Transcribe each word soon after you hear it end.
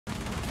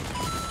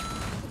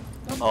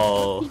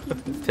Oh,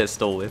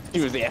 pistol whip. He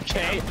was the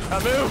FK. A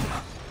move.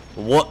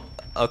 What?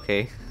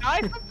 Okay.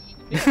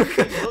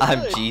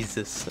 I'm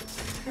Jesus.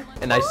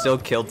 And I still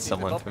killed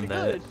someone from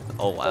that.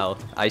 Oh wow.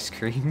 Ice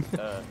cream.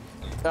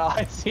 Oh,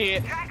 I see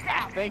it.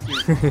 Thank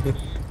you.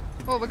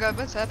 Oh my god,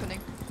 what's happening?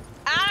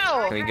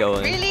 Ow! Can we go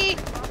in? Really?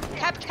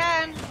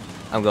 Captain?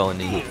 I'm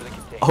going in.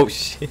 Oh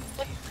shit.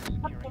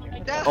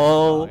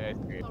 Oh.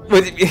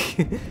 What did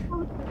you?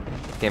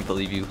 Can't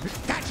believe you.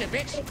 Gotcha,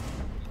 bitch.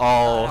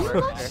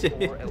 Oh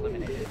shit.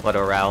 What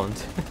a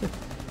round.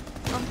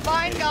 I'm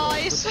fine,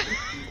 guys.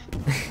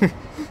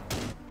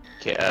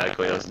 Okay,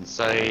 Guido's in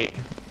sight.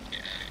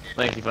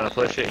 Like, if you want to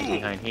push it, he's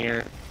behind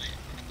here.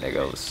 There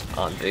goes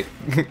on Vic.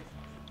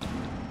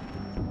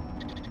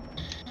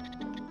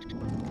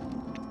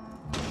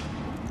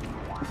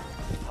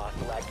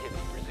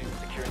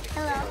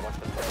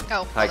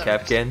 Oh, Hi,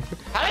 Capcan.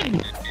 Hi.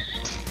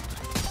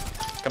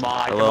 Come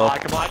on, Hello.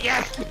 come on,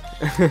 yes!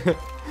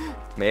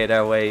 Made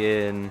our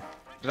way in.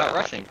 Without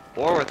rushing,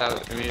 or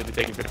without immediately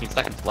taking 15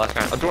 seconds. Last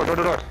round. Oh, door.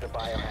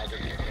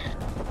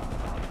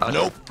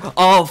 Nope.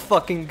 Oh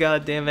fucking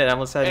god damn it! I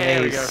almost had There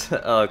an we ace.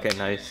 Oh, okay,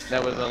 nice.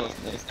 That was almost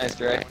nice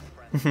try.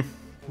 The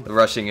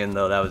rushing in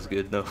though, that was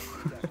good though.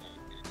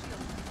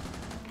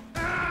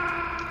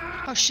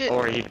 Oh shit.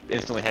 Or he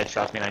instantly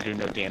headshots me and I do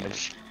no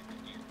damage.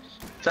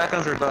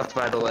 Shotguns are buffed,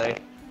 by the way.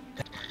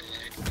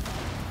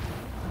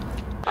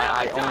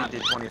 I only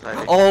did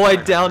 25. Oh, I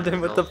downed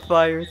him with the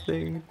fire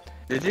thing.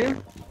 Did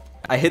you?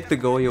 I hit the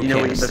Goyo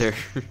canister.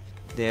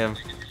 Damn.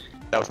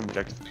 That was an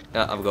objective.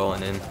 I'm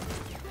going in.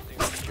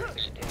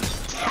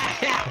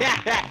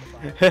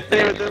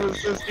 Damn it, that was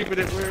so stupid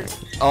it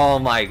worked. Oh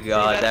my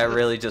god, that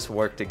really just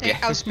worked again.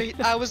 I was bait.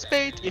 I was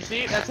bait. You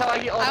see, that's how I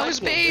get all my was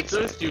kills. bait. It's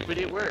so stupid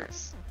it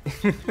works.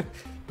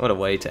 What a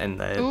way to end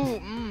that.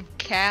 Ooh,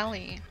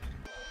 Cali.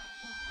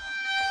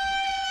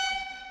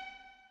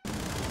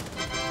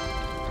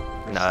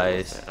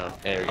 Nice. Oh,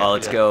 there we go. Oh,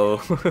 let's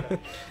go.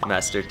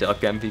 Master Duck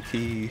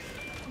MVP.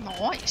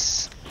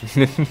 Nice.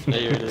 There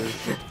it is.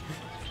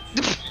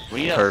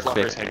 We need a fluffer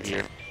Perfect. head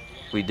here.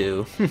 We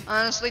do.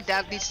 Honestly,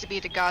 that needs to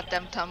be the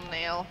goddamn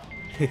thumbnail.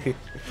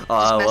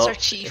 Oh, Master well,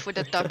 Chief with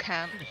a duck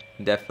hand.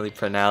 definitely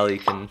Pranali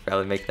can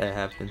probably make that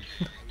happen.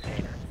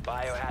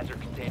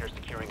 Biohazard container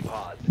securing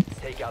pods.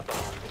 Take out the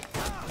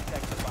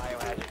protect the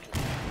biohazard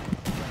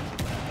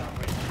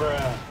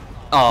container.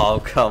 Oh,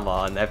 come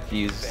on, that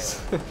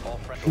fuse.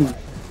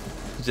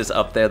 Just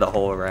up there the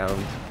whole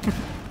round.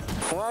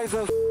 Why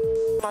the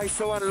am I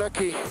so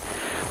unlucky?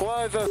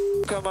 Why the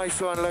am I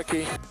so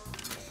unlucky?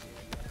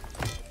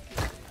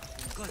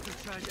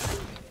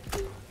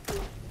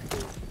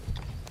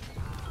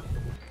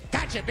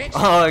 Gotcha, bitch!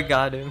 Oh, I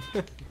got him.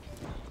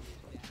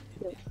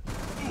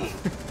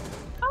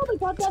 Oh my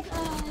god, that's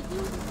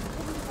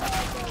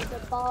the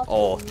boss.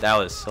 Oh, that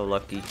was so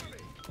lucky.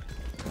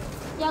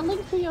 Yeah,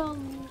 link to your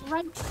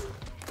right.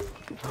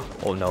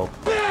 Oh no.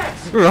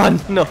 Run!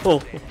 No!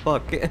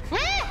 Fuck it.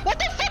 What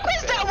the fuck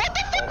was that? What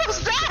the fuck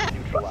was that?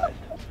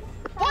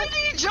 Why did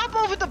he jump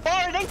over the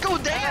bar and then go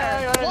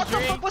there? What the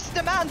fuck was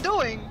the man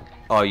doing?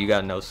 Oh, you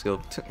got no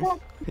scope.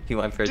 He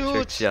went for a trick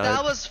Dude, shot.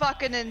 that was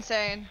fucking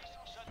insane.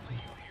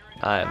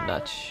 I am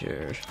not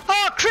sure.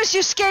 Oh, Chris,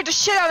 you scared the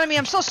shit out of me.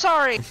 I'm so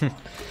sorry.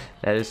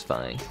 That is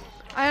fine.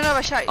 I don't know if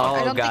I shot you. Oh,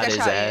 I don't got think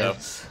his I shot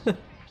ass.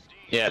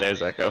 Yeah,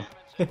 there's Echo.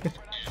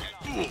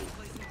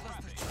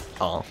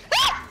 Oh.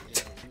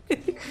 you.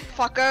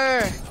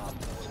 Fucker.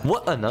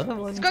 What? Another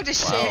one? Let's go to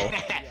shit.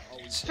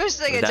 First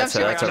thing I That's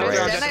jump a to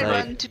rare then I snipe.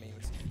 run to.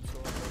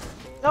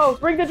 No,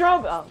 bring the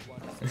drone. Oh.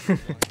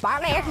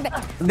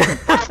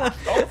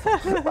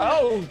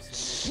 Oh,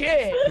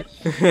 shit!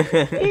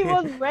 He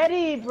was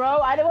ready, bro.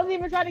 I wasn't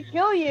even trying to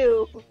kill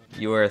you.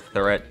 You were a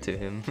threat to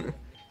him.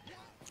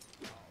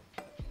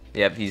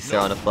 Yep, he's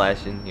throwing a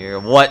flash in here.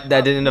 What?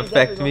 That didn't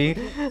affect me?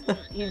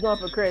 He's going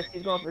for Chris.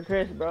 He's going for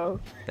Chris, bro.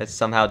 That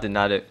somehow did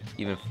not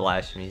even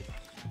flash me.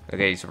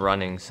 Okay, he's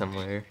running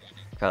somewhere.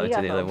 Probably He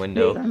to got the other some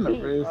window. big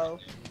feet, bro.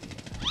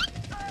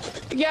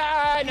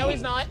 Yeah, no,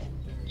 he's not.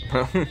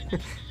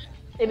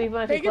 It'd be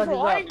fun if he Take it for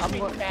clutches life, up.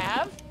 big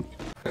Fab.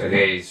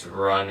 Okay, he's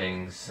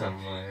running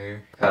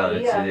somewhere. Probably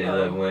to the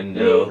other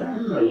window.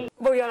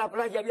 Voy a la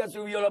playa, ya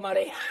subió la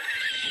marea.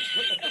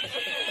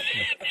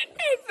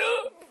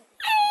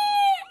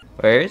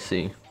 Where is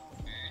he?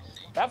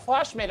 That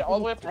flash made it all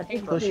the way up to I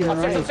pink think room. pushing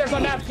right. Upstairs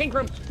on that pink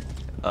room.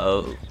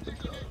 Oh.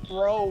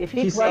 Bro, If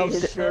he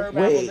clutches this, sure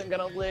Bab wasn't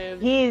gonna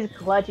live. he's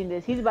clutching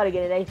this. He's about to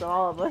get an ace on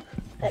all of us.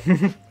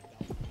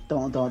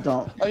 Don't.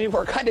 I mean,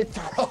 we're kind of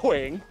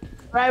throwing.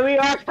 Right, we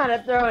are kind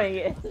of throwing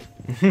it.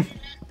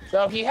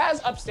 So he has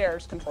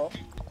upstairs control.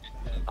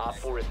 Op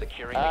 4 is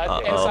securing the Uh-oh.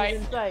 Inside.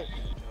 Inside.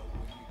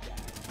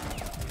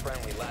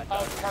 friendly last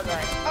Oh, hard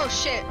right. Oh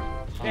shit.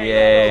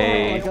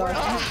 Yay. Chris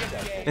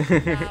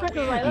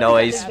was like, No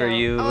let's ace shut for this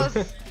you. I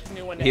was.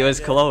 New one He down. was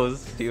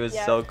close. He was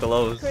Yeah. so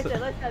close. down. Chris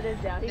said, let's shut this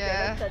down. He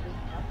Yeah. said, let's shut this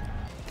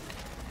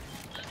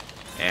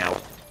down.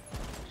 Ow.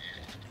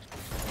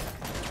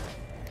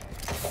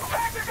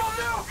 Tactical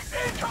nuke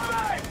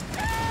incoming!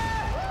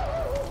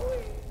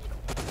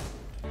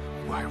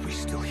 Why Why are we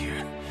still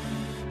here?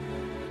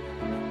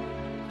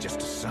 Just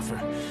to suffer?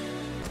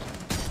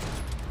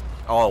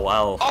 Oh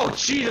wow. Oh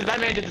Jesus, that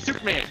man did the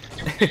Superman!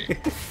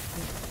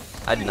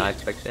 I did not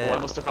expect that. I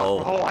almost took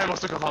off. Oh, I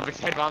almost took off his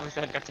head. Bomb his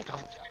head. Got to take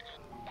off.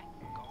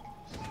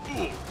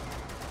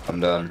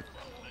 I'm done.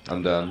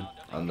 I'm done.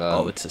 I'm done.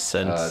 Oh, it's a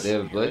sense. They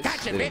have blitz.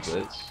 Gotcha, they have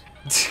blitz.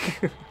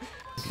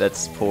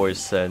 That's poor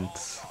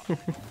sense.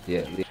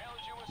 Yeah.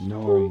 No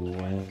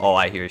way. Oh,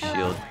 I hear a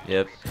shield.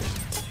 Yep.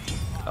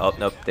 Oh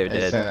nope, they're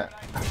dead.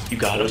 You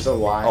got it.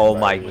 Oh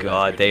my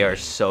god, they are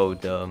so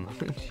dumb.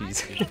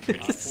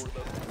 Jesus.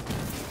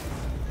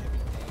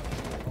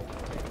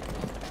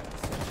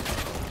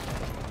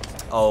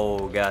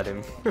 Oh, got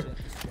him.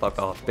 Fuck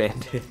off,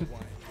 bandit.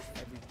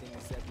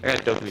 I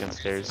got Dopey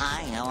downstairs.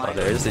 Oh,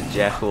 there's a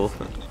jackal.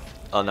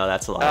 Oh no,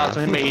 that's a lion.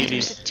 So him my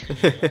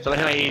 80s. So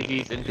him my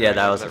 80s. Yeah,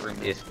 that was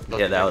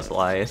yeah, that was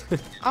lion. Oh,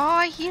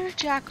 I hear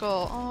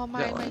Jackal. Oh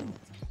my.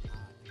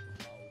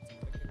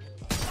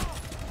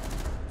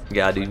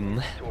 Got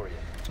him.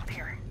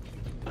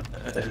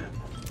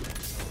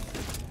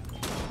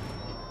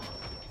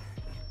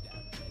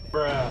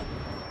 Bruh.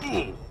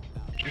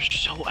 You're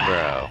so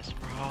ass,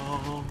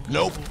 bro.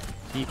 Nope.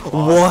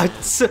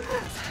 What?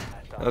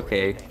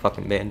 Okay,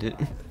 fucking bandit.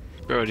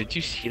 Bro, did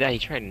you see that? He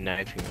tried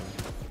knifing him.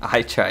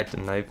 I tried to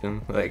knife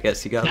him, but I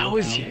guess he got That lucky.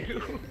 was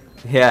you.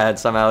 Yeah, and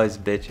somehow his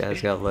bitch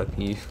ass got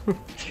lucky.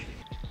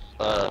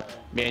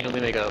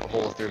 Manually make a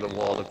hole through the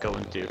wall to go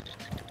into.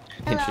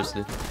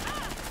 Interested.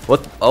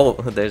 What? Oh,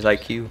 there's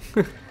IQ.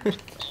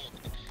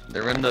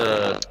 They're in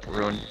the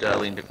ruined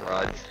lean-to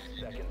garage.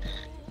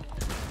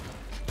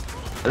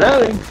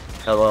 Hello.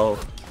 Hello.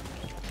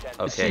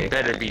 She Okay.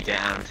 better be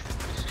down.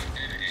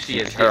 She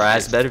is. Her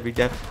ass better be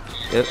down.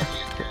 Yep.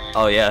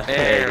 Oh yeah.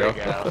 There we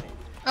go.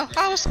 Oh,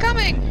 I was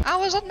coming. I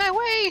was on my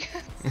way.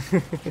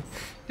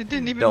 It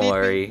didn't even. Don't need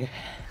worry.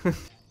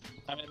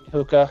 I'm in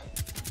hookah.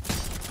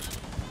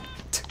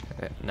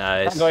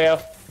 Nice.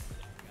 Goyo.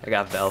 I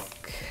got Velk.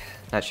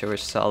 Not sure where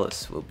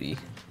Solace will be.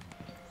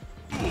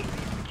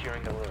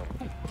 Securing the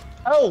room.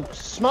 Oh,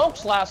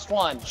 Smoke's last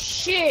one.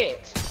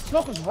 Shit.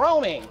 Smoke was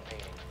roaming.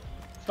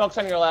 Smoke's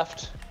on your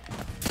left.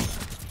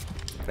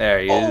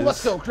 There he Oh, is.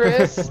 let's go,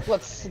 Chris.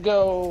 Let's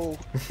go.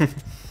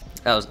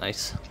 That was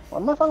nice. Why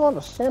am I going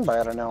to standby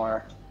out of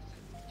nowhere?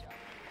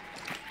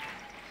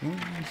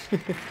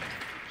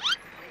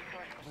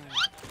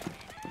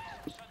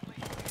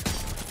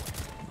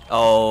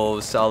 Oh,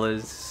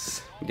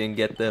 Solace. You didn't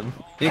get them.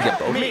 You didn't get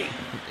both. Yeah.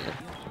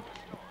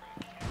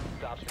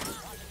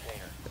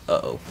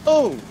 Uh-oh.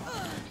 Oh.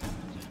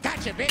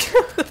 Gotcha, bitch.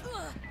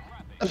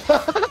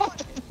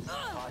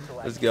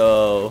 Let's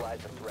go.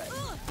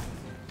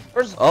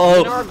 Where's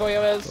Oh.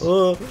 Goyo is?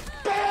 Oh.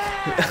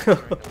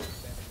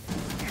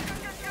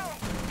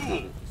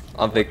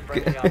 I'm big.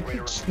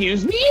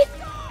 Excuse me?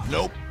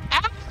 Nope.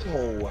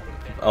 Ow.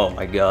 Oh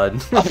my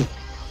god.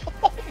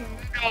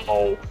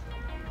 No.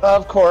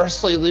 Of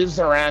course, he leaves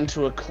the round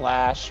to a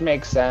clash.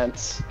 Makes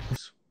sense.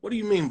 What do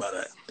you mean by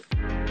that?